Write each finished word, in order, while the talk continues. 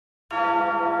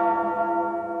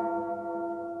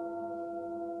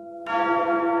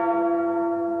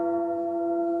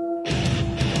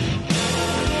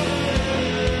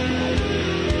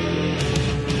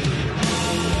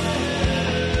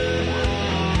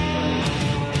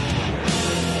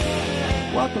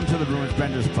Welcome to the Bruins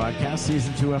Benders Podcast,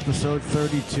 Season 2, Episode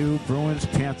 32,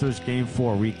 Bruins-Panthers Game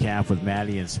 4 recap with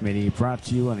Maddie and Smitty, brought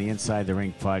to you on the Inside the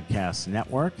Rink Podcast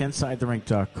Network.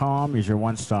 InsideTheRink.com is your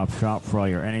one-stop shop for all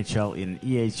your NHL and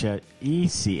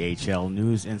ECHL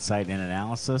news, insight, and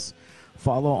analysis.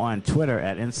 Follow on Twitter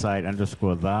at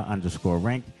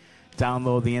inside_the_rink.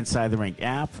 Download the Inside the Rink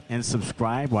app and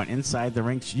subscribe on Inside the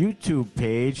Rink's YouTube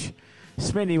page.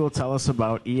 Smitty will tell us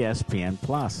about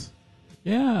ESPN+.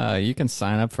 Yeah, you can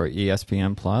sign up for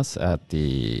ESPN Plus at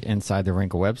the Inside the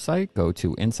Rink website. Go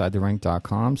to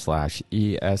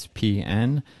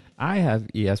insidetherink.com/ESPN. I have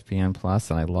ESPN Plus,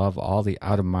 and I love all the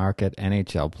out-of-market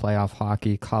NHL playoff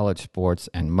hockey, college sports,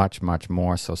 and much, much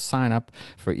more. So sign up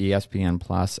for ESPN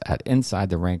Plus at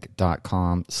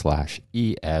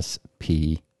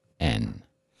insidetherink.com/ESPN.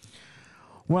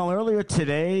 Well, earlier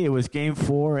today, it was Game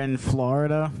 4 in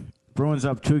Florida. Bruins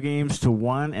up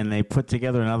 2-1, and they put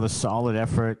together another solid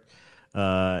effort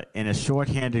in a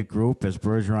shorthanded group as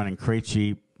Bergeron and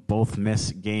Krejci both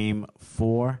miss Game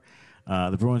 4.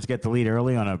 The Bruins get the lead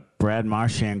early on a Brad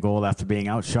Marchand goal after being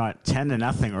outshot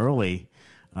 10-0 early.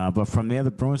 But from there,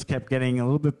 the Bruins kept getting a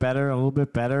little bit better,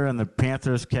 and the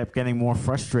Panthers kept getting more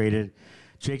frustrated.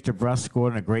 Jake DeBrusk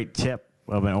scored on a great tip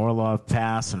of an Orlov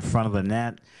pass in front of the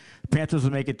net. Panthers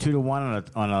would make it 2-1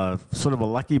 on a sort of a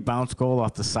lucky bounce goal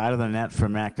off the side of the net for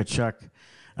Matt Tkachuk.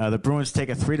 The Bruins take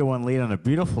a 3-1 lead on a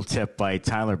beautiful tip by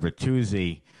Tyler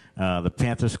Bertuzzi. The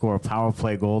Panthers score a power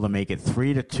play goal to make it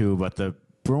 3-2, but the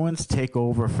Bruins take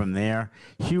over from there.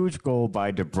 Huge goal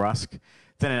by DeBrusk.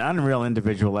 Then an unreal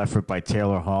individual effort by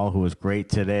Taylor Hall, who was great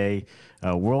today.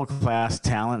 World-class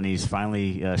talent, and he's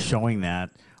finally showing that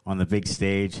on the big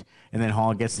stage. And then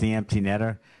Hall gets the empty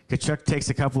netter. Tkachuk takes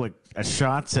a couple of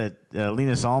shots at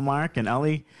Linus Ullmark, and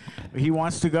Ully, he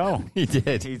wants to go. He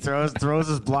did. He throws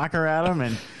his blocker at him,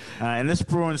 and this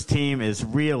Bruins team is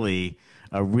really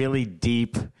a really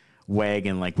deep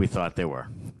wagon like we thought they were.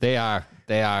 They are.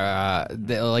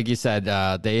 Like you said,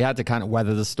 they had to kind of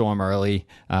weather the storm early.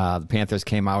 The Panthers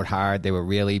came out hard. They were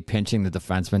really pinching the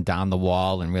defensemen down the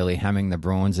wall and really hemming the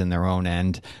Bruins in their own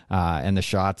end. And the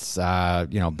shots,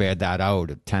 bared that out,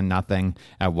 10-0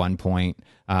 at one point.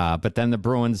 But then the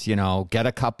Bruins, get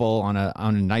a couple on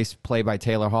a nice play by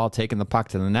Taylor Hall, taking the puck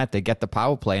to the net. They get the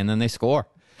power play, and then they score.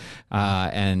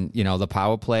 And the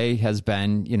power play has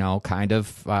been, kind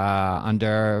of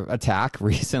under attack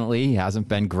recently. He hasn't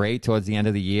been great towards the end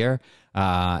of the year.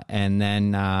 And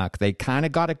then they kind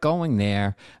of got it going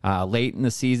there late in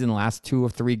the season, last 2 or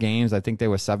 3 games. I think they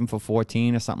were 7 for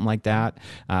 14 or something like that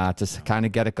to kind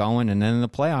of get it going. And then in the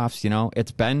playoffs,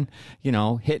 it's been,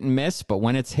 hit and miss. But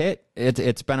when it's hit,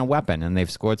 it's been a weapon. And they've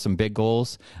scored some big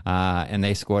goals. And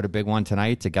they scored a big one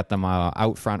tonight to get them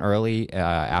out front early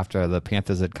after the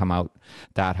Panthers had come out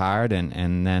that hard.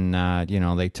 And then,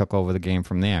 they took over the game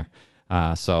from there.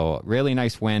 So really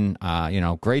nice win.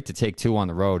 Great to take 2 on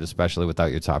the road, especially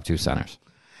without your top 2 centers.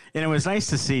 And it was nice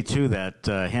to see, too, that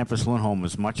Hampus Lindholm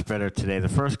was much better today. The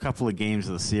first couple of games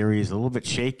of the series, a little bit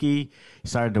shaky. He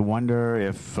started to wonder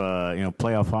if,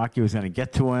 playoff hockey was going to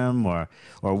get to him or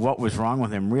what was wrong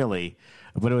with him, really.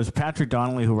 But it was Patrick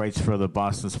Donnelly, who writes for the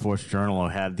Boston Sports Journal, who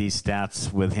had these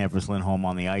stats with Hampus Lindholm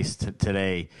on the ice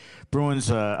today. Bruins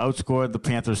outscored the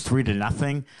Panthers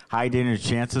 3-0. High danger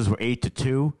chances were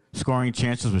 8-2. Scoring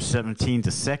chances were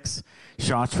 17-6.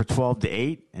 Shots were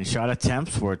 12-8, and shot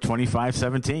attempts were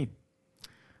 25-17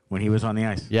 when he was on the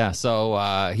ice. Yeah,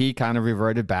 so he kind of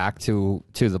reverted back to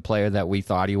the player that we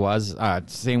thought he was.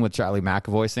 Same with Charlie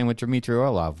McAvoy, same with Dmitry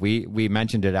Orlov. We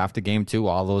mentioned it after Game 2.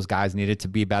 All those guys needed to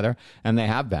be better, and they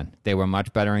have been. They were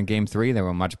much better in Game 3. They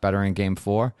were much better in Game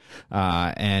 4.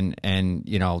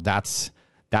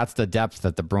 That's the depth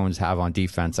that the Bruins have on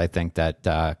defense, I think,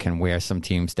 that can wear some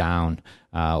teams down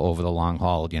over the long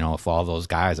haul. If all those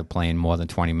guys are playing more than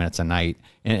 20 minutes a night,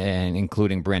 and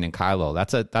including Brandon Carlo,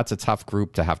 that's a tough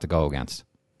group to have to go against.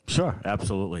 Sure,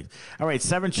 absolutely. All right,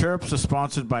 7 Chirps is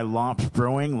sponsored by Lops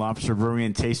Brewing, Lobster Brewing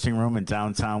and Tasting Room in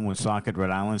downtown Woonsocket,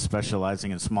 Rhode Island,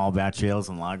 specializing in small batch ales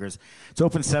and lagers. It's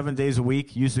open 7 days a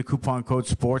week. Use the coupon code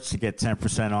SPORTS to get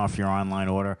 10% off your online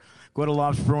order. Go to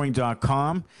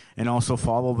lobsbrewing.com and also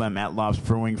follow them at Lobs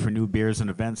Brewing for new beers and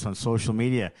events on social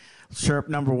media. Chirp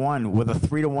number 1, with a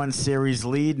 3-1 series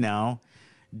lead now,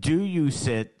 do you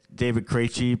sit David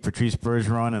Krejci, Patrice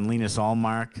Bergeron, and Linus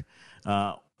Ullmark,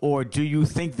 or do you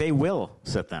think they will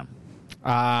sit them?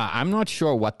 I'm not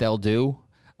sure what they'll do.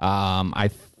 I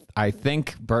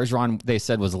think Bergeron, they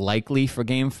said, was likely for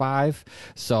Game 5.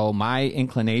 So my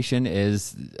inclination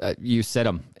is you sit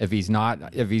him if he's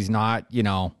not,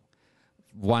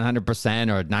 100%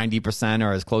 or 90%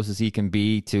 or as close as he can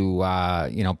be to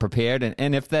prepared,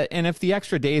 and if the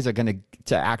extra days are going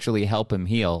to actually help him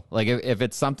heal, like if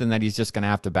it's something that he's just going to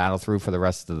have to battle through for the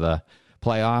rest of the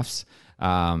playoffs,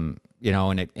 and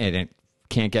it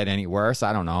can't get any worse.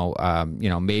 I don't know.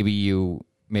 Maybe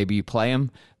you play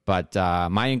him, but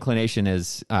my inclination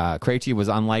is Krejci was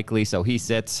unlikely, so he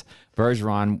sits.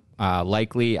 Bergeron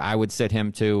likely, I would sit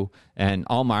him too. And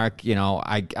Allmark,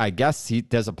 I guess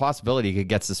there's a possibility he could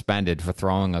get suspended for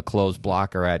throwing a closed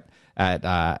blocker at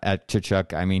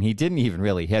Tkachuk. I mean, he didn't even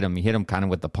really hit him. He hit him kind of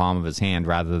with the palm of his hand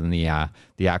rather than the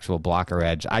actual blocker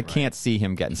edge. I can't see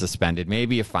him getting suspended.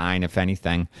 Maybe a fine, if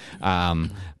anything.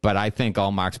 But I think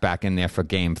Allmark's back in there for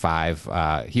Game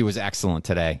 5. He was excellent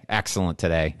today,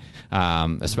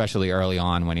 especially early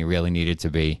on when he really needed to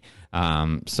be.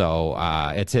 So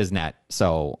it's his net.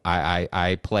 So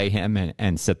I play him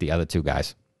and sit the other two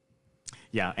guys.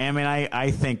 Yeah, I mean,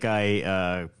 I think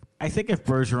if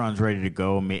Bergeron's ready to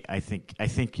go, I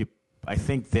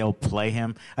think they'll play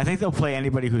him. I think they'll play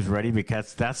anybody who's ready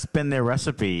because that's been their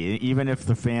recipe. Even if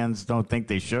the fans don't think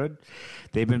they should,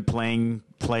 they've been playing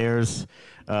players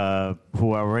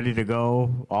who are ready to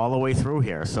go all the way through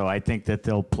here. So I think that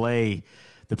they'll play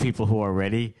the people who are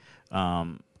ready.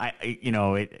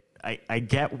 I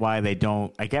get why they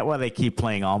don't. I get why they keep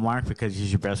playing Allmark because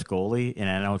he's your best goalie,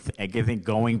 and I think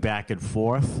going back and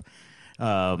forth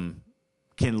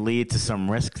can lead to some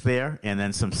risk there, and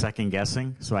then some second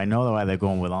guessing. So I know why they're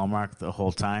going with Allmark the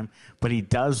whole time, but he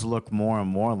does look more and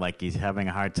more like he's having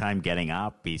a hard time getting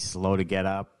up. He's slow to get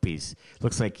up.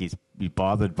 Looks like he's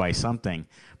bothered by something.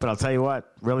 But I'll tell you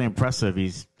what, really impressive.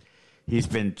 He's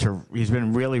been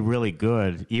really, really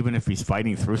good, even if he's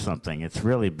fighting through something. It's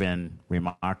really been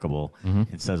remarkable.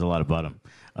 It says a lot about him.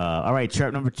 All right,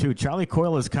 chart number 2. Charlie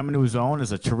Coyle is coming to his own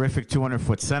as a terrific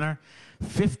 200-foot center.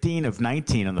 15 of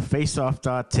 19 on the face-off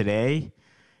dot today.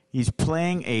 He's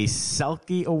playing a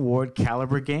Selke Award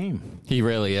caliber game. He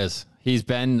really is. He's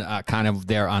been kind of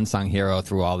their unsung hero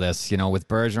through all this. With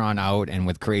Bergeron out and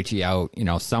with Krejci out,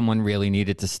 someone really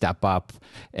needed to step up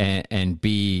and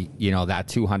be, that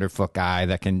 200-foot guy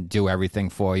that can do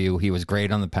everything for you. He was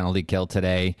great on the penalty kill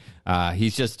today.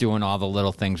 He's just doing all the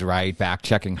little things right, back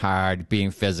checking hard,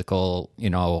 being physical,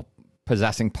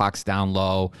 possessing pucks down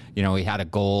low. He had a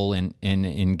goal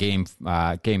in game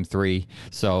 3.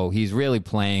 So he's really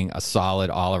playing a solid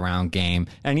all-around game.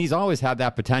 And he's always had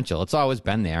that potential. It's always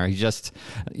been there. He just,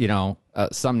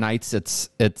 some nights it's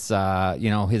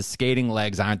his skating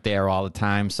legs aren't there all the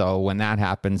time. So when that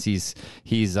happens, he's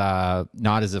not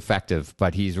as effective.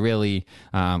 But he's really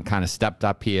kind of stepped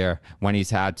up here when he's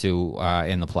had to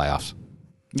in the playoffs.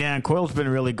 Yeah, and Coyle's been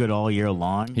really good all year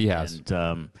long. He has.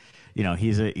 And,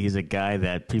 he's a guy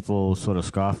that people sort of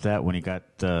scoffed at when he got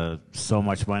so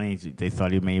much money. They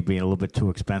thought he may be a little bit too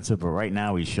expensive, but right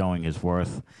now he's showing his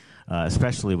worth,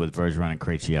 especially with Bergeron and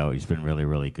Krejci out. He's been really,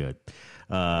 really good.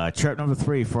 Chart number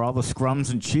 3, for all the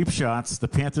scrums and cheap shots, the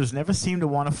Panthers never seem to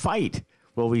want to fight.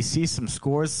 Will we see some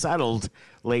scores settled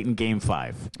late in Game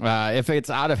 5? If it's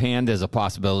out of hand, there's a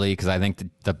possibility because I think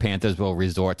the Panthers will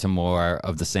resort to more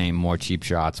of the same, more cheap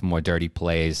shots, more dirty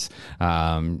plays,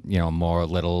 more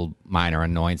little minor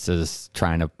annoyances,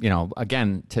 trying to,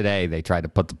 again, today they tried to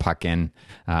put the puck in.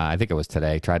 I think it was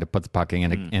today, tried to put the puck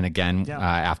in again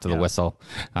after the whistle.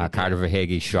 Carter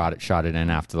Verhaeghe shot it in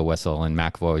after the whistle, and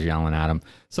McAvoy was yelling at him.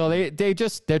 So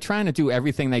they're trying to do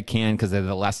everything they can because they're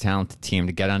the less talented team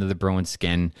to get under the Bruins'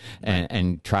 skin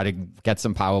and try to get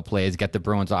some power plays, get the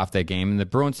Bruins off their game. And the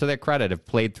Bruins, to their credit, have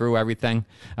played through everything.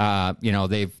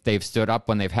 They've stood up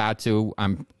when they've had to.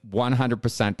 I'm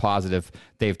 100% positive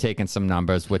they've taken some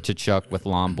numbers with Tkachuk, with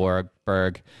Lomborg,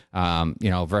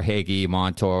 Verhaeghe,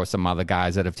 Montour, some other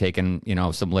guys that have taken,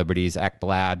 some liberties.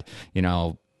 Ekblad,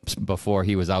 before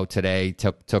he was out today,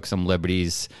 took some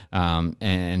liberties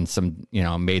and some,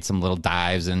 made some little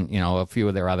dives, and a few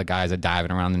of their other guys are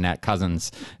diving around the net.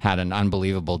 Cousins had an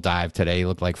unbelievable dive today. He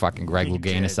looked like fucking Greg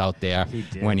Louganis out there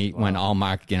when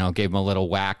Allmark gave him a little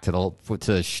whack to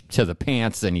the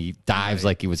pants, and he dives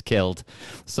like he was killed.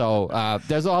 So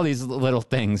there's all these little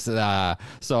things.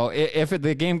 So if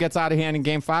the game gets out of hand in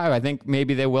Game 5, I think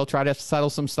maybe they will try to settle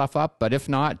some stuff up. But if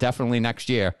not, definitely next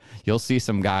year you'll see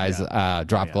some guys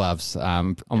drop gloves.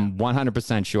 I'm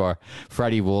 100% sure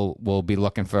Freddie will be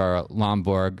looking for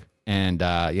Lomborg, and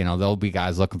there'll be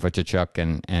guys looking for Tkachuk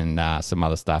and some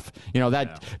other stuff.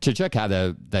 Tkachuk had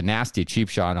the nasty cheap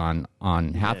shot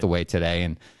on Hathaway today,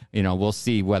 and we'll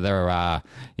see whether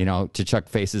Tkachuk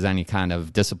faces any kind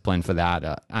of discipline for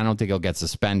that. I don't think he'll get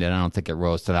suspended. I don't think it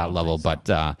rose to that level, but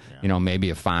maybe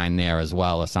a fine there as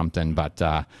well or something. But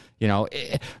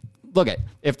look at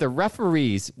if the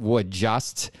referees would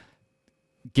just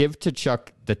give Tkachuk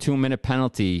the 2-minute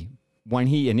penalty when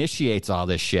he initiates all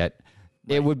this shit,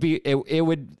 it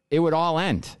would all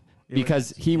end.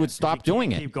 Because he would stop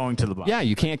doing it. Keep going to the box. Yeah,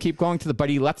 you can't keep going to the, but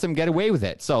he lets him get away with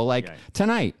it. So,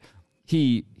 tonight,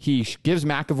 he gives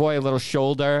McAvoy a little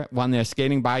shoulder when they're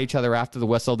skating by each other after the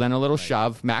whistle, then a little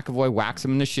shove. McAvoy whacks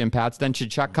him in the shin pads. Then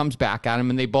Tkachuk comes back at him,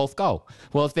 and they both go.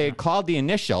 Well, if they had called the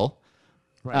initial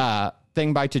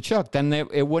thing by Tkachuk, then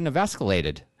it wouldn't have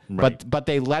escalated. Right. But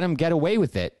they let him get away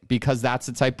with it because that's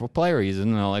the type of player he's.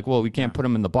 And they're like, well, we can't put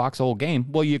him in the box the whole game.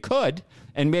 Well, you could,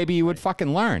 and maybe you would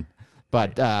fucking learn.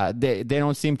 But they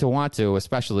don't seem to want to,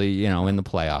 especially in the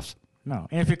playoffs. No,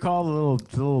 and if you call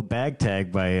the little bag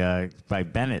tag by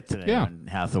Bennett today on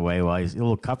Hathaway, while he's a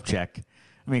little cup check.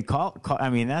 I mean, I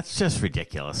mean, that's just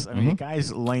ridiculous. I mean, the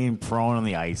guy's laying prone on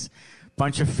the ice,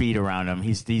 bunch of feet around him.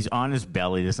 He's on his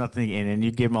belly. There's nothing in, and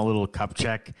you give him a little cup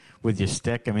check with your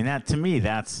stick. I mean, that to me,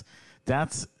 that's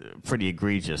pretty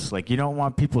egregious. Like, you don't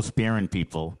want people spearing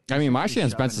people. I mean,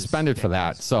 Marchand's been suspended for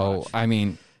that. So I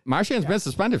mean. Marchand's been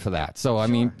suspended for that. So, I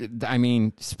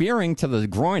mean, spearing to the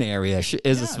groin area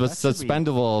is a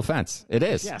suspendable offense. It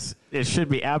is. Yes, it should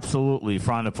be absolutely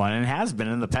frowned upon, and has been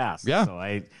in the past. Yeah. So,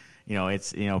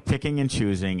 it's, picking and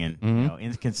choosing and,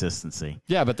 inconsistency.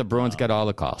 Yeah, but the Bruins get all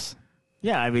the calls.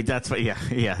 Yeah, I mean, that's what,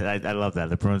 I love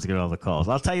that. The Bruins get all the calls.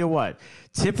 I'll tell you what,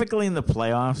 typically in the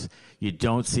playoffs, you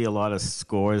don't see a lot of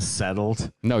scores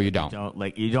settled. No, you don't.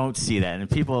 You don't see that. And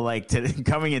people are like,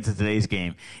 coming into today's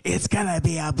game, it's going to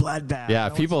be a bloodbath. Yeah,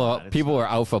 no, people were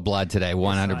out for blood today, 100%.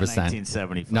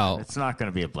 1975. No. It's not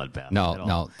going to be a bloodbath.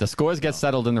 No. The scores get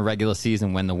settled in the regular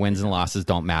season when the wins and losses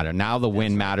don't matter. Now the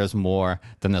win matters more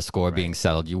than the score being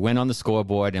settled. You win on the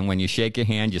scoreboard, and when you shake your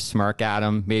hand, you smirk at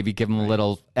them, maybe give them a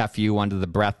little F you under the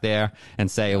breath there, and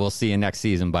say, we'll see you next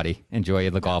season, buddy. Enjoy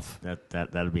the golf.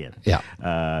 That'll be it.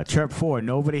 Yeah. Chirp 4,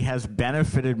 nobody has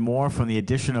benefited more from the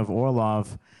addition of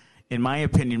Orlov, in my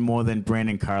opinion, more than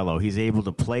Brandon Carlo. He's able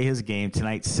to play his game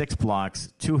tonight, 6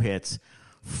 blocks, 2 hits,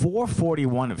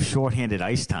 4:41 of shorthanded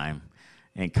ice time.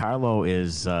 And Carlo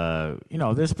is,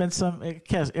 there's been some,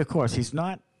 of course, he's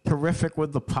not terrific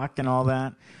with the puck and all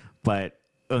that, but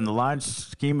in the large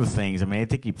scheme of things, I mean, I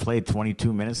think he played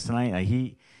 22 minutes tonight.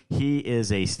 He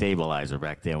is a stabilizer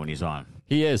back there when he's on.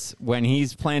 He is. When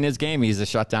he's playing his game, he's a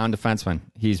shutdown defenseman.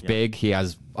 He's big. He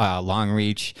has long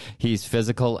reach. He's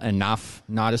physical enough,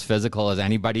 not as physical as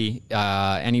any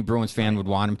Bruins fan would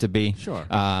want him to be. Sure.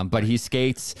 But he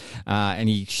skates, and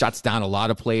he shuts down a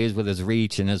lot of plays with his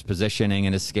reach and his positioning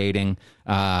and his skating.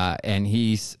 And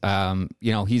he's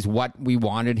what we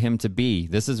wanted him to be.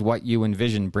 This is what you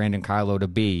envisioned Brandon Carlo to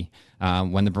be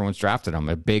when the Bruins drafted him.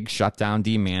 A big shutdown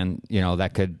D-man,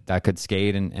 that could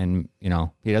skate and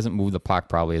he doesn't move the puck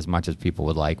probably as much as people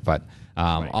would like, but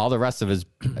all the rest of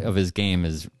his game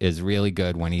is really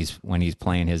good when he's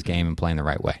playing his game and playing the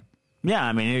right way. Yeah,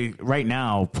 I mean, right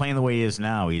now, playing the way he is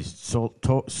now, he's so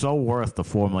worth the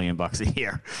 $4 million a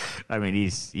year. I mean,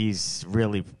 he's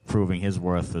really proving his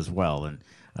worth as well.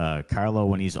 And Carlo,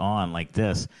 when he's on like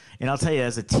this, and I'll tell you,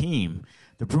 as a team,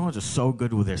 the Bruins are so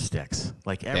good with their sticks.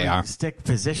 Like every stick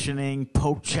positioning,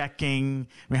 poke checking.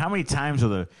 I mean, how many times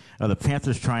are the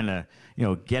Panthers trying to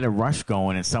get a rush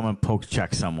going and someone poke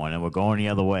check someone and we're going the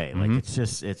other way? Like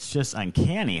it's just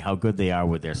uncanny how good they are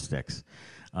with their sticks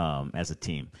as a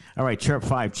team. All right, Chirp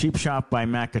 5, Cheap Shot by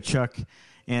Matt Tkachuk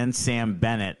and Sam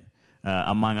Bennett,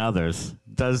 among others.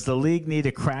 Does the league need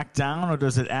to crack down, or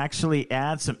does it actually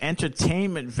add some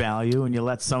entertainment value and you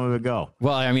let some of it go?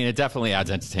 Well, I mean, it definitely adds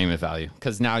entertainment value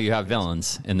because now you have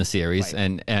villains in the series,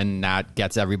 and that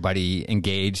gets everybody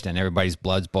engaged and everybody's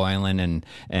blood's boiling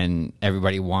and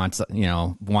everybody wants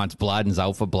blood and is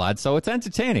out for blood. So it's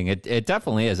entertaining. It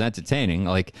definitely is entertaining.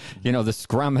 Like, the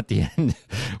scrum at the end,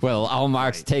 well,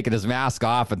 Allmark's taking his mask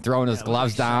off and throwing his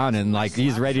gloves down, and like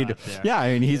he's ready to,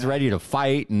 he's ready to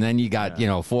fight, and then you got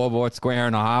forward squaring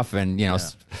off, and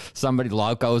somebody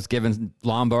Lauko's giving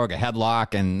Lomborg a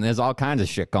headlock, and there's all kinds of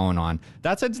shit going on.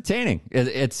 That's entertaining.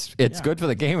 It's good for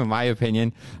the game, in my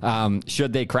opinion.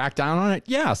 Should they crack down on it?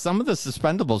 Yeah, some of the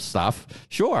suspendable stuff,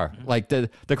 sure. Like the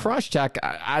cross check,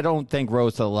 I don't think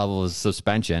rose to the level of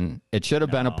suspension. It should have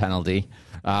been a penalty.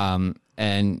 And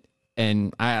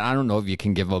I don't know if you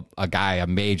can give a guy a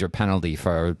major penalty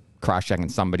for cross-checking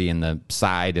somebody in the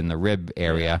side, in the rib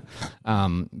area.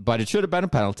 But it should have been a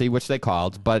penalty, which they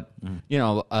called. But,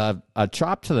 a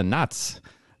chop to the nuts,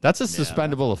 that's a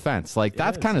suspendable offense. Like,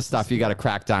 that kind of stuff you got to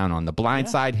crack down on. The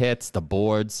blindside hits, the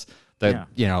boards,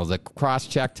 the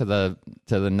cross-check to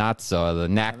the nuts or the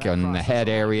neck and the head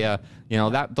area.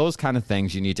 Those kind of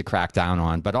things you need to crack down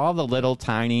on. But all the little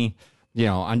tiny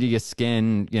under your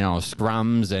skin,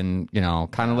 scrums and,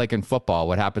 kind of like in football,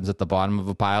 what happens at the bottom of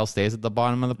a pile stays at the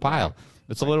bottom of the pile.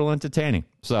 It's a little entertaining.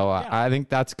 So I think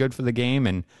that's good for the game.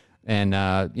 And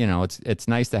it's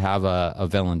nice to have a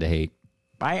villain to hate.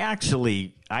 I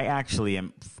actually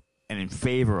am in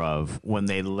favor of when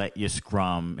they let you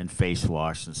scrum and face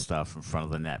wash and stuff in front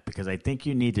of the net, because I think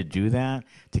you need to do that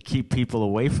to keep people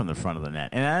away from the front of the net.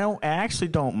 And I actually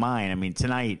don't mind. I mean,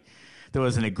 tonight there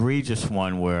was an egregious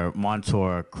one where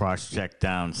Montour cross-checked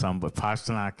down but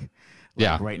Pasternak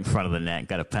right in front of the net,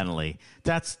 got a penalty.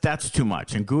 That's too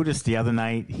much. And Gudas the other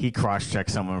night, he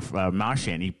cross-checked someone,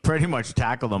 Marchand. He pretty much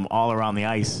tackled them all around the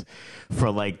ice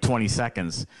for like 20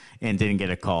 seconds and didn't get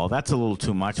a call. That's a little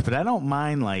too much. But I don't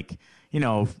mind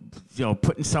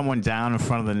putting someone down in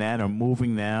front of the net or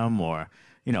moving them or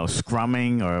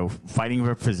scrumming or fighting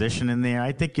for position in there.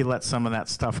 I think you let some of that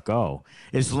stuff go,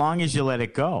 as long as you let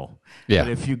it go. Yeah.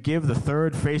 But if you give the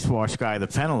third face wash guy the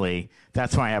penalty,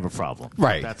 that's when I have a problem.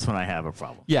 Right. That's when I have a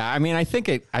problem. Yeah, I mean, I think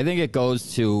it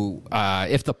goes to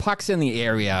if the puck's in the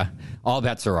area, all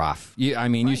bets are off.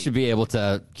 You should be able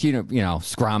to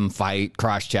scrum, fight,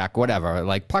 cross check, whatever.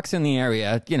 Like, puck's in the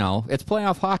area, it's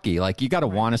playoff hockey. Like, you got to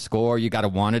want to score, you got to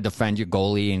want to defend your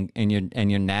goalie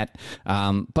and your net.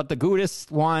 But the Gudas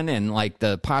one and like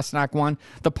the Pasternak one,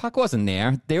 the puck wasn't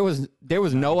there. There was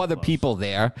no other people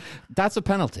there. That's a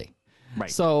penalty. Right.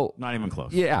 So not even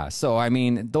close. Yeah. So I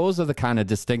mean, those are the kind of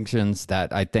distinctions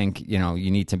that I think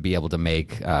you need to be able to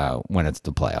make when it's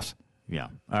the playoffs. Yeah.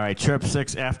 All right. Chirp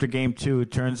 6 after Game 2. It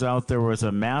turns out there was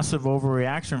a massive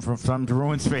overreaction from some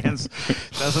Bruins fans.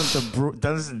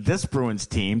 Doesn't this Bruins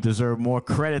team deserve more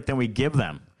credit than we give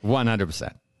them?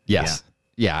 100%. Yes.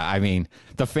 Yeah, I mean,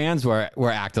 the fans were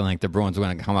acting like the Bruins were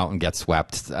going to come out and get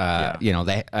swept. They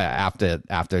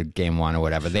after Game 1 or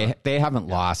whatever. Sure. They haven't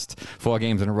lost 4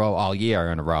 games in a row all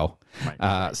year in a row.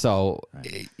 Right.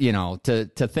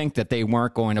 To think that they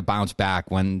weren't going to bounce back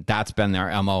when that's been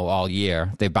their MO all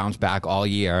year. They bounced back all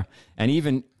year, and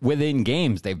even within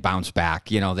games they bounce back.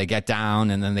 They get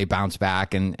down and then they bounce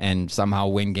back and somehow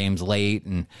win games late.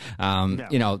 And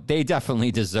they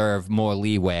definitely deserve more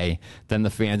leeway than the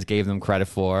fans gave them credit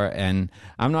for. And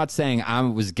I'm not saying I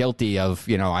was guilty of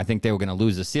I think they were going to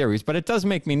lose the series, but it does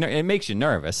make me it makes you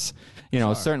nervous.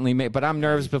 Sure. Certainly, but I'm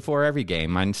nervous before every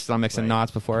game. My stomach's in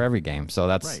knots before every game. So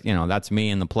that's that's me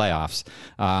in the playoffs.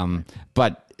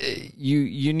 But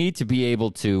you need to be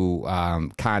able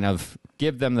to kind of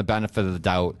give them the benefit of the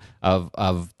doubt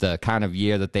of the kind of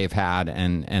year that they've had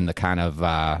and the kind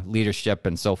of leadership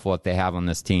and so forth they have on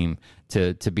this team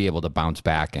to be able to bounce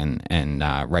back and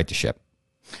right the ship.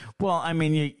 Well, I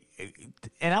mean,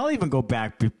 and I'll even go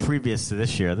back previous to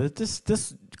this year.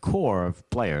 This core of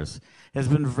players has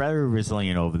been very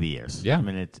resilient over the years. Yeah. I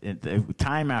mean,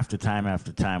 time after time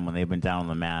after time when they've been down on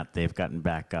the mat, they've gotten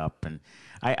back up. And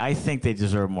I think they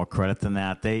deserve more credit than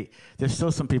that. There's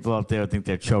still some people out there who think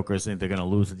they're chokers, think they're going to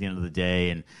lose at the end of the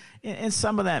day. And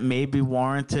some of that may be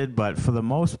warranted, but for the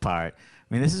most part,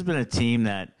 I mean, this has been a team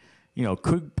that,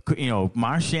 could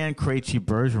Marchand, Krejci,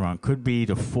 Bergeron could be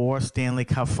to 4 Stanley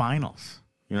Cup finals.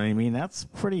 You know what I mean? That's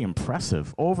pretty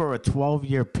impressive over a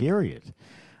 12-year period.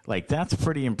 Like, that's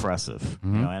pretty impressive.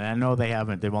 Mm-hmm. And I know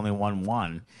they've only won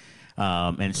 1.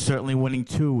 And certainly winning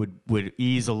 2 would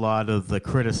ease a lot of the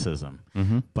criticism.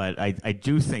 Mm-hmm. But I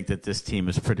do think that this team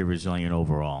is pretty resilient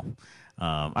overall.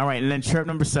 All right, and then chirp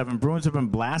number 7. Bruins have been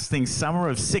blasting Summer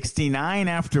of '69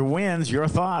 after wins. Your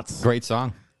thoughts? Great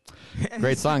song.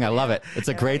 Great song. I love it. It's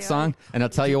a great song. And I'll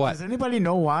tell you what. Does anybody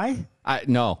know why?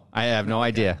 No, I have no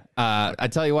idea. I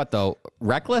tell you what, though.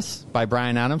 Reckless by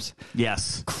Bryan Adams.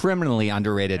 Yes. Criminally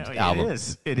underrated album. It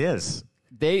is. It is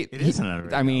an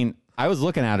underrated album. I was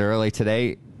looking at it early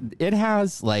today. It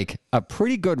has like a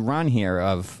pretty good run here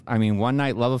of, One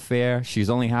Night Love Affair, She's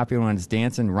Only Happy When It's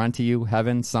Dancing, Run to You,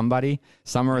 Heaven, Somebody,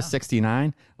 Summer of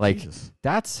 '69. Like, Jesus.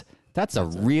 That's a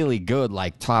really good,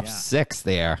 like, top 6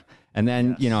 there. And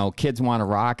then, Kids Want to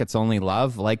Rock, It's Only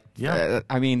Love. Like,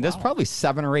 there's probably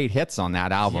 7 or 8 hits on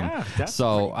that album. Yeah, that's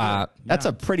that's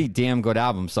a pretty damn good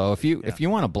album. So if you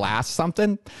want to blast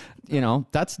something,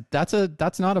 that's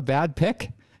not a bad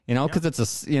pick. Because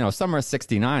it's Summer of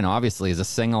 '69 obviously is a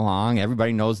sing-along.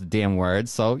 Everybody knows the damn words.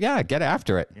 So, get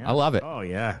after it. Yeah. I love it. Oh,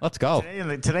 yeah. Let's go.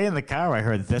 Today in the car, I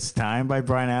heard This Time by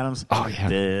Bryan Adams. Oh, yeah.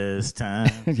 This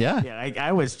Time. Yeah.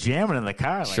 I was jamming in the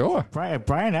car. Sure.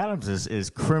 Bryan Adams is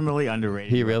criminally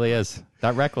underrated. He really is.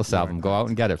 That Reckless album, go out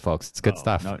and get it, folks. It's good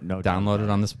stuff. No Download it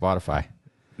on the Spotify.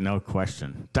 No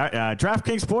question.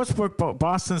 DraftKings Sportsbook,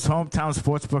 Boston's hometown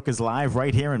sportsbook, is live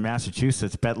right here in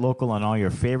Massachusetts. Bet local on all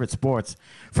your favorite sports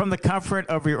from the comfort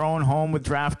of your own home with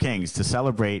DraftKings. To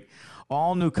celebrate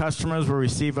All new customers will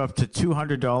receive up to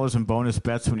 $200 in bonus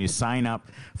bets when you sign up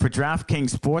for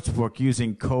DraftKings Sportsbook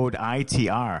using code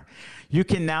ITR. You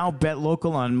can now bet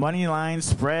local on money lines,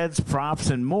 spreads, props,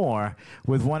 and more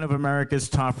with one of America's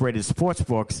top-rated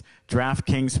sportsbooks,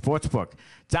 DraftKings Sportsbook.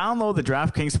 Download the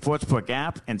DraftKings Sportsbook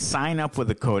app and sign up with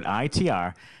the code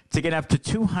ITR to get up to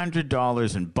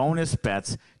 $200 in bonus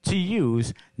bets to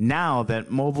use now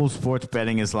that mobile sports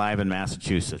betting is live in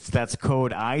Massachusetts. That's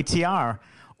code ITR.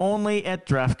 Only at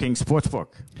DraftKings Sportsbook.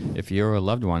 If your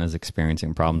loved one is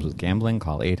experiencing problems with gambling,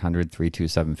 call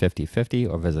 800-327-5050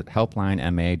 or visit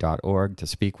helplinema.org to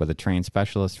speak with a trained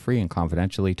specialist free and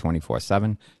confidentially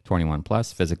 24/7, 21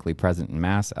 plus, physically present in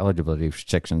Mass. Eligibility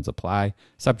restrictions apply.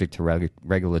 Subject to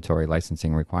regulatory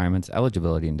licensing requirements.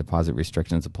 Eligibility and deposit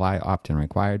restrictions apply. Opt-in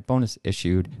required. Bonus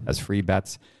issued as free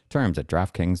bets. Terms at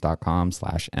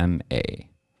DraftKings.com/MA.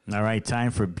 All right,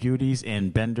 time for beauties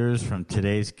and benders from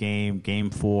today's game, Game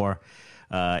 4.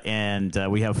 And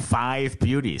we have 5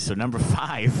 beauties. So number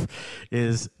 5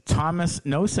 is Thomas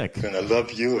Nosek. Gonna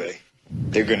love you, eh?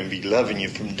 They're gonna be loving you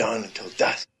from dawn until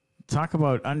dusk. Talk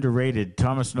about underrated.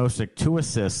 Thomas Nosek, 2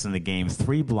 assists in the game,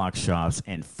 3 block shots,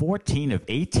 and 14 of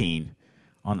 18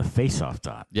 on the faceoff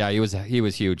dot. Yeah, he was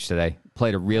huge today.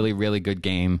 Played a really, really good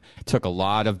game. Took a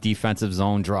lot of defensive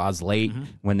zone draws late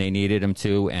when they needed him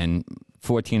to, and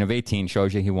 14 of 18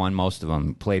 shows you he won most of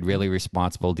them. Played really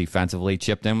responsible defensively.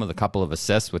 Chipped in with a couple of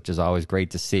assists, which is always great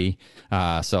to see.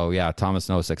 So, yeah, Thomas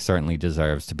Nosek certainly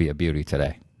deserves to be a beauty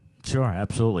today. Sure,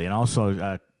 absolutely. And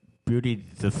also, beauty,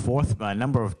 the fourth,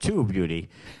 number 2 beauty.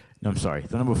 No, I'm sorry.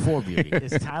 The number 4 beauty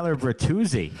is Tyler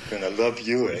Bertuzzi. Gonna love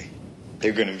you, eh?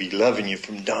 They're gonna be loving you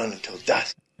from dawn until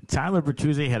dusk. Tyler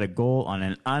Bertuzzi had a goal on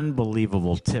an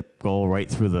unbelievable tip goal right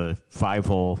through the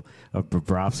 5-hole of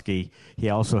Bobrovsky. He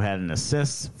also had an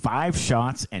assist, 5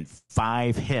 shots, and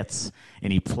 5 hits.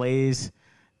 And he plays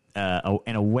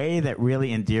in a way that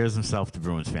really endears himself to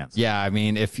Bruins fans. Yeah, I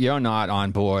mean, if you're not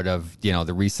on board of,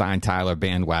 the re-signed Tyler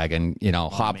bandwagon,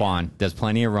 hop on. There's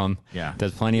plenty of room. Yeah.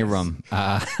 There's plenty of room.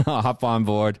 Hop on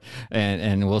board,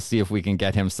 and we'll see if we can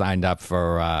get him signed up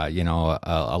for,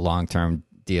 a long-term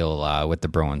deal with the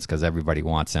Bruins, because everybody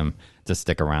wants him to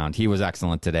stick around. He was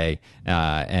excellent today,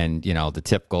 and the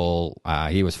tip goal,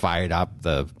 he was fired up.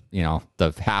 The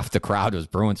half the crowd was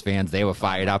Bruins fans. They were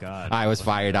fired up. God. I was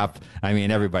fired up. I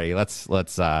mean, everybody. Let's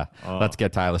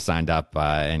get Tyler signed up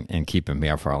and keep him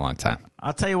here for a long time.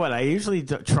 I'll tell you what, I usually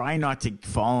try not to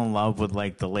fall in love with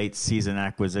like the late season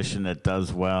acquisition that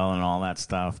does well and all that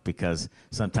stuff, because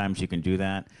sometimes you can do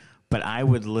that. But I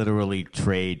would literally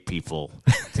trade people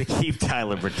to keep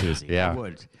Tyler Bertuzzi. Yeah. I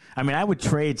would. I mean, I would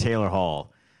trade Taylor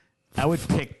Hall. I would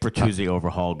pick Bertuzzi over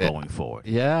Hall going forward.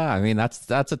 Yeah, I mean,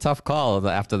 that's a tough call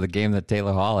after the game that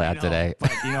Taylor Hall had today.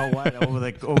 But you know what?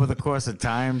 Over the course of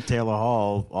time, Taylor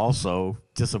Hall also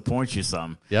disappoints you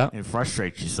some. Yeah. And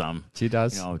frustrates you some. She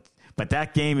does. But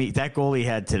that goal he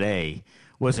had today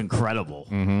was incredible.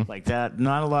 Like that,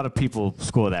 not a lot of people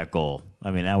score that goal. I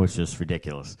mean, that was just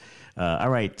ridiculous. All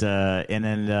right, and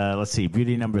then let's see.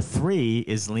 Beauty number 3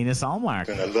 is Linus Ullmark.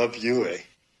 Gonna love you, eh?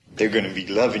 They're gonna be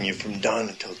loving you from dawn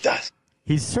until dusk.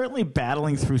 He's certainly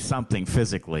battling through something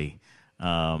physically,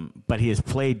 but he has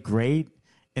played great,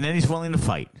 and then he's willing to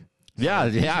fight. Yeah.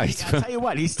 I'll tell you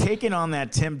what, he's taken on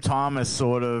that Tim Thomas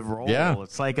sort of role. Yeah.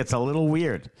 It's like it's a little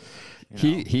weird.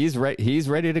 He's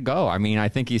ready to go. I mean, I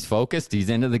think he's focused. He's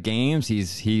into the games.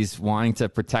 He's wanting to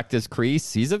protect his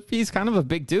crease. He's kind of a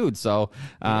big dude. So,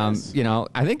 I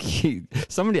think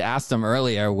somebody asked him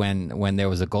earlier when there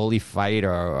was a goalie fight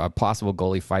or a possible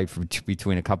goalie fight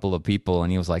between a couple of people,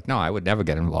 and he was like, "No, I would never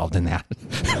get involved in that."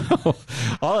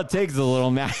 All it takes is a little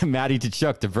Matty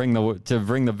Tkachuk to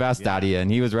bring the best out of you,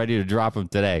 and he was ready to drop him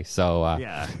today. So,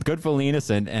 good for Linus,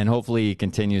 and hopefully he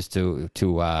continues to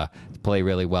play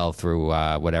really well through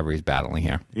whatever he's battling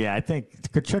here. Yeah, I think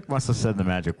Tkachuk must have said the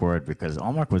magic word, because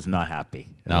Ullmark was not happy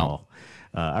at all.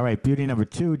 All right, beauty number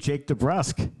 2, Jake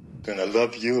DeBrusk. Gonna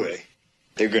love you, eh?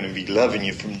 They're gonna be loving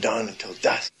you from dawn until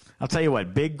dusk. I'll tell you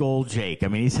what, big goal Jake. I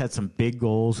mean, he's had some big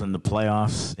goals in the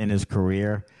playoffs in his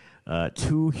career.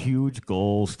 2 huge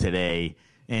goals today,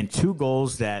 and 2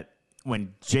 goals that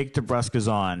when Jake DeBrusk is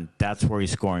on, that's where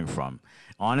he's scoring from.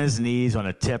 On his knees, on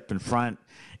a tip in front,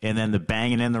 and then the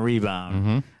banging in the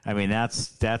rebound. I mean,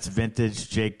 that's vintage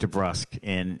Jake DeBrusk,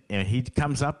 and he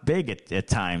comes up big at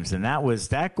times. And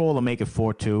that goal to make it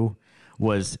 4-2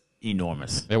 was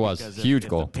enormous. It was huge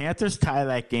goal. If the Panthers tie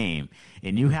that game,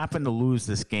 and you happen to lose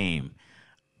this game,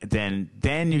 then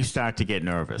you start to get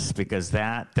nervous, because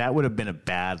that would have been a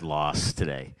bad loss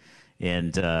today.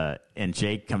 And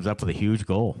Jake comes up with a huge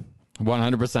goal.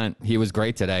 100%. He was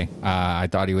great today. I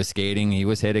thought he was skating. He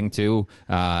was hitting too.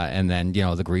 And then,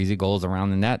 the greasy goals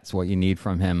around the net's what you need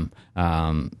from him,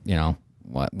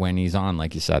 when he's on,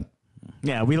 like you said.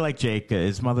 Yeah, we like Jake.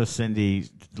 His mother, Cindy,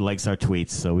 likes our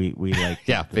tweets, so we like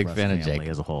yeah, the big Russ fan of family Jake.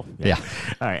 as a whole. Yeah.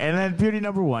 All right, and then beauty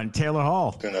number 1, Taylor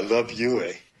Hall. Gonna love you,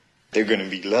 eh? They're gonna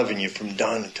be loving you from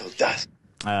dawn until dusk.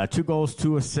 2 goals,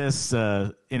 2 assists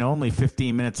in only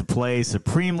 15 minutes of play.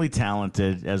 Supremely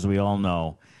talented, as we all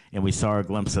know, and we saw a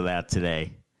glimpse of that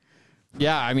today.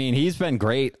 Yeah, I mean, he's been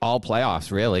great all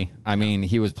playoffs, really. I mean,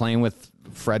 he was playing with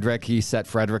Frederick. He set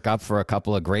Frederick up for a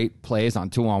couple of great plays on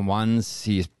 2-on-1s.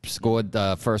 He scored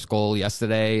the first goal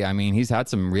yesterday. I mean, he's had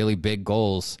some really big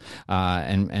goals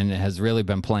and has really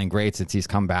been playing great since he's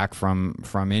come back from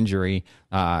injury.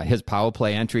 His power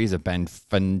play entries have been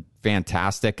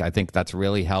fantastic. I think that's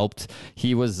really helped.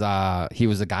 He was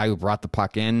the guy who brought the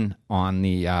puck in on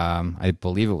the I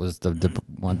believe it was the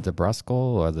DeBrusque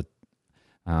goal or the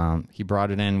he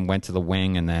brought it in, went to the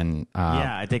wing, and then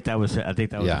I think that was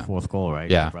the fourth goal, right?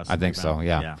 Yeah, I think so.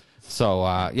 Yeah.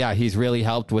 So he's really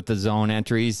helped with the zone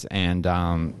entries, and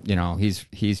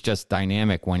he's just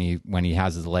dynamic when he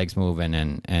has his legs moving,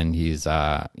 and he's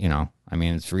I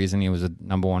mean, it's the reason he was a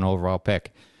number 1 overall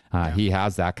pick. He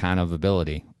has that kind of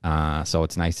ability, so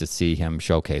it's nice to see him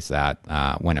showcase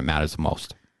that when it matters the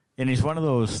most. And he's one of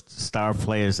those star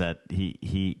players that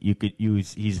you could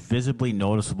use. He's visibly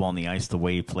noticeable on the ice the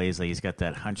way he plays. Like he's got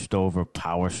that hunched over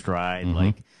power stride. Mm-hmm.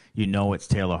 Like it's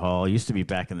Taylor Hall. It used to be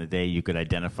back in the day you could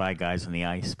identify guys on the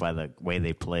ice by the way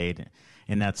they played,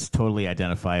 and that's totally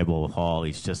identifiable with Hall.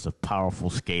 He's just a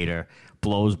powerful skater,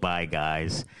 blows by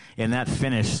guys, and that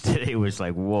finish today was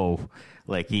like whoa.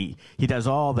 Like he does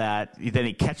all that, then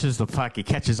he catches the puck, he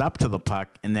catches up to the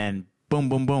puck, and then boom,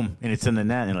 boom, boom, and it's in the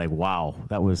net, and like, wow,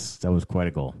 that was quite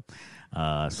a goal.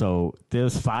 So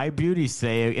there's 5 beauties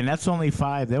today, and that's only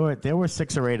 5. There were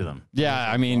 6 or 8 of them.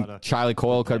 Yeah, I mean, Charlie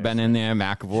Coyle could have been in there,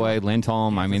 McAvoy,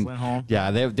 Lindholm. I mean, Lindholm.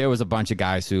 yeah, there was a bunch of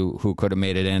guys who could have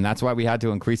made it in. That's why we had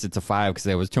to increase it to 5 because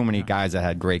there was too many guys that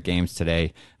had great games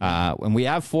today. And we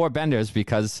have 4 benders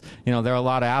because there are a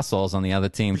lot of assholes on the other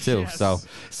team too. Yes.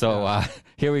 So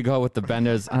here we go with the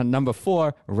benders. Number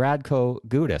 4, Radko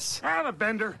Gudas. I'm a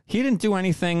bender. He didn't do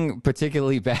anything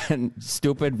particularly bad,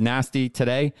 stupid, nasty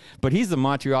today, but he's the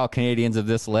Montreal Canadiens of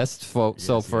this list.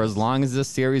 So for as long as this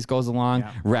series goes along,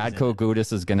 Radko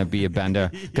Gudas is going to be a bender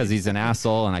because he's an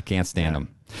asshole and I can't stand him.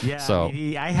 Yeah, so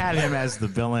I had him as the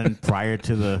villain prior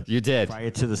to the You did. prior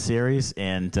to the series,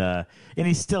 and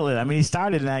he still is. I mean, he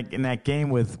started in that game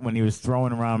when he was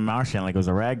throwing around Marchand like it was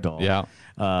a rag doll. Yeah.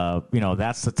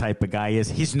 That's the type of guy he is.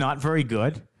 He's not very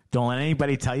good. Don't let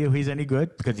anybody tell you he's any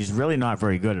good because he's really not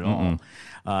very good at all.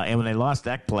 And when they lost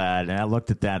Ekblad, and I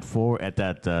looked at that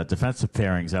defensive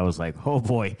pairings, I was like, oh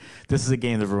boy, this is a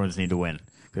game the Bruins need to win.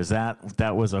 Because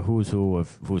that was a who's who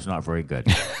of who's not very good.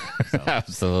 So,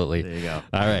 Absolutely. there you go.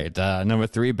 All right. Number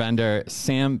 3 bender,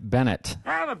 Sam Bennett.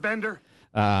 I'm a bender.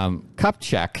 Cup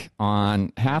check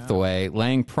on Hathaway,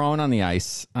 laying prone on the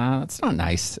ice. It's not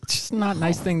nice. It's just not a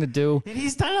nice thing to do. And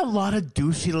he's done a lot of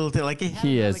douchey little things. Like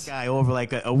He another is. guy over,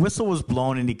 like a whistle was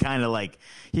blown, and he kind of like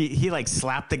he like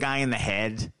slapped the guy in the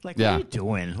head. Like, Yeah. what are you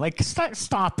doing? Like,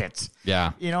 stop it.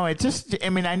 Yeah. It just. I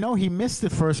mean, I know he missed the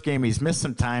first game. He's missed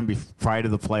some time prior to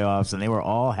the playoffs, and they were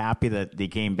all happy that they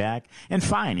came back. And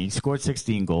fine, he scored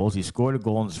 16 goals. He scored a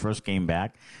goal in his first game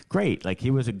back. Great. Like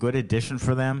he was a good addition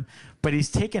for them. But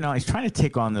he's trying to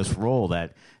take on this role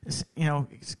that,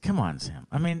 come on, Sam.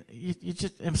 I mean, you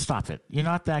just stop it. You're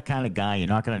not that kind of guy. You're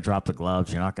not going to drop the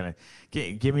gloves. You're not going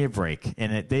to give me a break.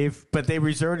 And they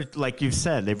resorted, like you've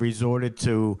said, they've resorted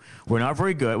to, we're not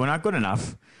very good. We're not good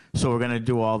enough. So we're going to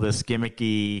do all this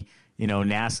gimmicky,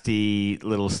 nasty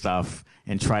little stuff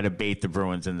and try to bait the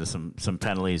Bruins into some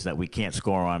penalties that we can't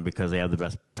score on because they have the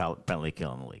best penalty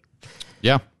kill in the league.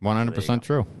 Yeah, 100%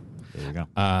 true. There you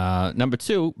go. Number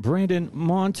 2, Brandon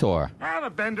Montour. I'm a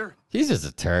bender. He's just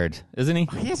a turd, isn't he?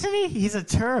 Isn't he? He's a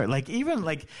turd. Like even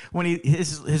like when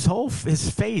his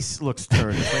face looks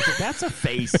turd. It's like that's a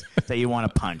face that you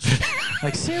want to punch.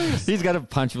 Like seriously, He's got a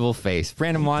punchable face.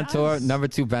 Brandon Montour, does. number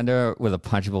 2 bender with a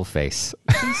punchable face.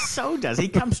 he so does. He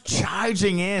comes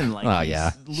charging in like Oh,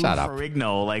 yeah. he's Shut Lou up.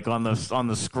 Ferrigno, like on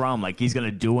the scrum, like he's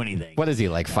gonna do anything. What is he,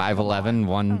 like 5'11", come on,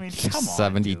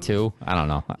 172? I don't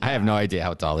know. I have no idea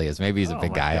how tall he is. Maybe he's a Oh,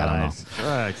 big my guy. I don't know.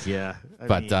 gosh. Yeah.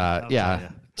 But I'll tell yeah, ya.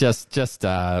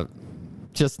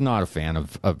 just not a fan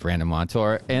of Brandon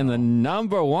Montour. And the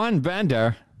number 1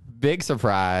 bender, big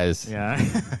surprise, Yeah.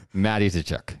 Matty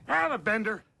Tkachuk. I'm a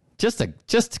bender. Just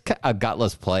a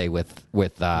gutless play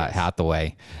with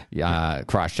Hathaway,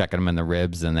 cross checking him in the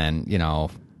ribs, and then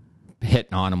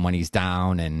hitting on him when he's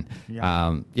down, and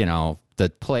the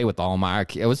play with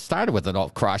Allmark, it was started with a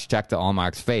cross check to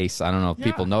Allmark's face. I don't know if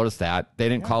people noticed that. They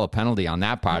didn't call a penalty on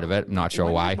that part of it. I'm not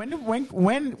sure why.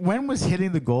 When was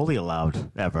hitting the goalie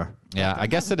allowed ever? Yeah, I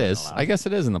guess it is. I guess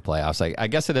it is in the playoffs. I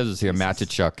guess it is here,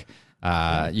 Matchachuk.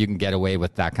 You can get away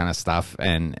with that kind of stuff,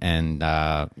 and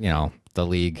the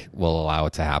league will allow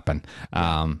it to happen.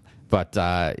 But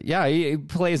he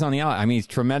plays on the out. I mean, he's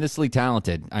tremendously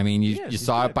talented. I mean, you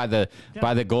saw it by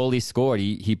the goal he scored.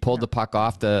 He pulled the puck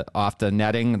off the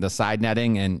netting, the side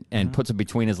netting, and puts it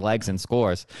between his legs and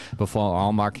scores before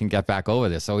Allmark can get back over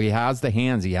this. So he has the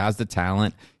hands, he has the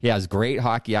talent, he has great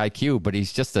hockey IQ, but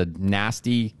he's just a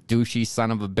nasty, douchey son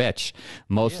of a bitch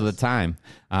most of the time.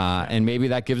 And maybe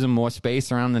that gives him more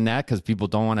space around the net because people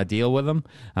don't want to deal with him.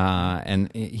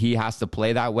 And he has to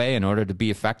play that way in order to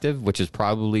be effective, which is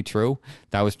probably true.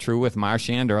 That was true with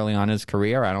Marchand early on in his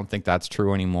career. I don't think that's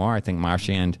true anymore. I think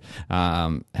Marchand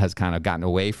has kind of gotten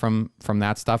away from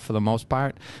that stuff for the most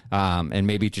part. And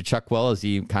maybe Tkachuk will as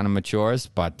he kind of matures.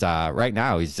 But right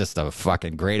now, he's just a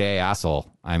fucking grade A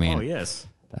asshole. I mean, yes.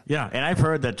 Yeah, and I've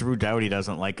heard that Drew Doughty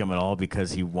doesn't like him at all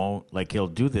because he won't, he'll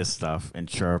do this stuff and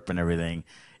chirp and everything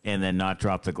and then not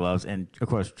drop the gloves. And, of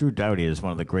course, Drew Doughty is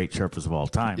one of the great chirpers of all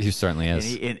time. He certainly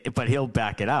is. But he'll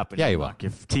back it up. And he will. Knock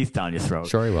your teeth down your throat.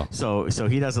 Sure he will. So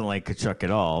he doesn't like Tkachuk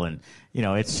at all. And,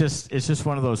 it's just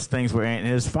one of those things where and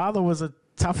his father was a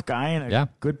tough guy and a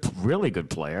really good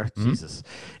player. Mm-hmm. Jesus.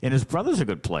 And his brother's a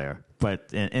good player.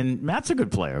 And Matt's a good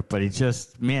player. But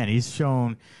he's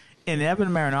shown – and Evan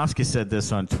Marinovsky said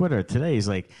this on Twitter today. He's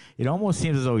like, it almost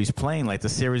seems as though he's playing like the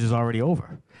series is already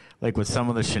over. Like with some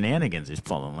of the shenanigans he's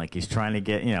pulling. Like he's trying to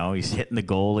get, he's hitting the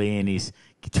goalie and he's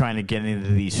trying to get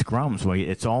into these scrums where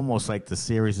it's almost like the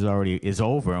series is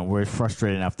over and we're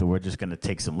frustrated enough that we're just going to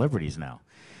take some liberties now.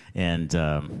 And,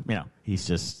 he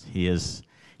is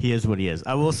what he is.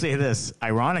 I will say this,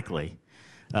 ironically,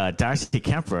 Darcy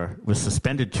Kemper was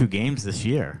suspended 2 games this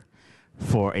year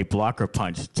for a blocker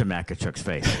punch to Tkachuk's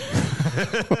face.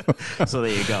 So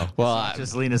there you go. Well,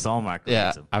 just Linus Allmark.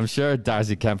 Yeah, I'm sure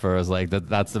Darcy Kemper was like,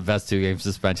 that's the best 2-game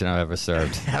suspension I've ever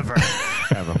served. Ever.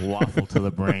 Waffle to the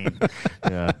brain.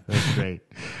 Yeah, that's great.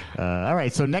 All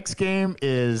right, so next game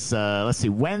is,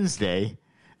 Wednesday,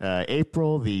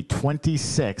 April the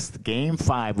 26th. Game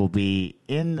 5 will be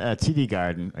in TD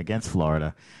Garden against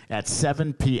Florida at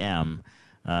 7 p.m.,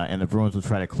 and the Bruins will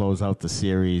try to close out the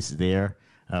series there.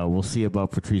 We'll see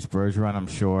about Patrice Bergeron, I'm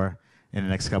sure, in the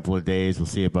next couple of days. We'll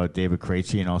see about David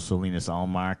Krejci and also Linus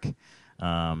Allmark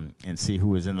and see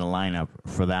who is in the lineup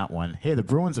for that one. Hey, the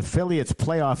Bruins affiliates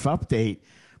playoff update.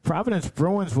 Providence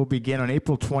Bruins will begin on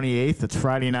April 28th. It's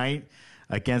Friday night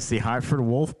against the Hartford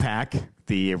Wolfpack,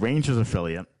 the Rangers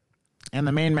affiliate. And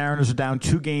the Maine Mariners are down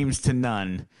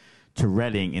 2-0 to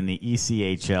Reading in the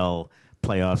ECHL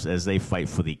playoffs as they fight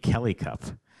for the Kelly Cup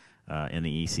in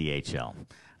the ECHL.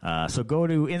 So go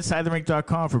to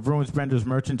InsideTheRink.com for Bruins Benders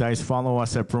merchandise. Follow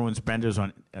us at Bruins Benders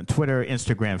on Twitter,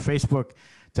 Instagram, Facebook.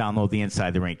 Download the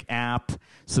Inside the Rink app.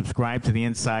 Subscribe to the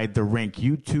Inside the Rink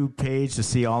YouTube page to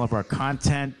see all of our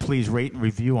content. Please rate and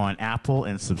review on Apple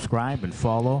and subscribe and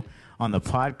follow on the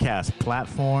podcast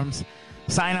platforms.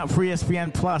 Sign up for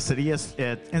ESPN Plus at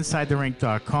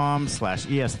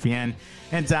InsideTheRink.com/ESPN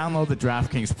and download the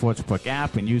DraftKings Sportsbook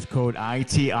app and use code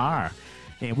ITR.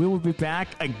 And we will be back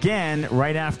again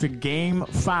right after Game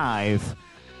 5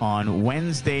 on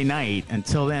Wednesday night.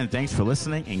 Until then, thanks for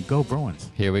listening, and go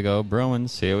Bruins. Here we go,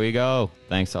 Bruins. Here we go.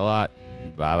 Thanks a lot.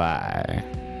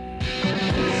 Bye-bye.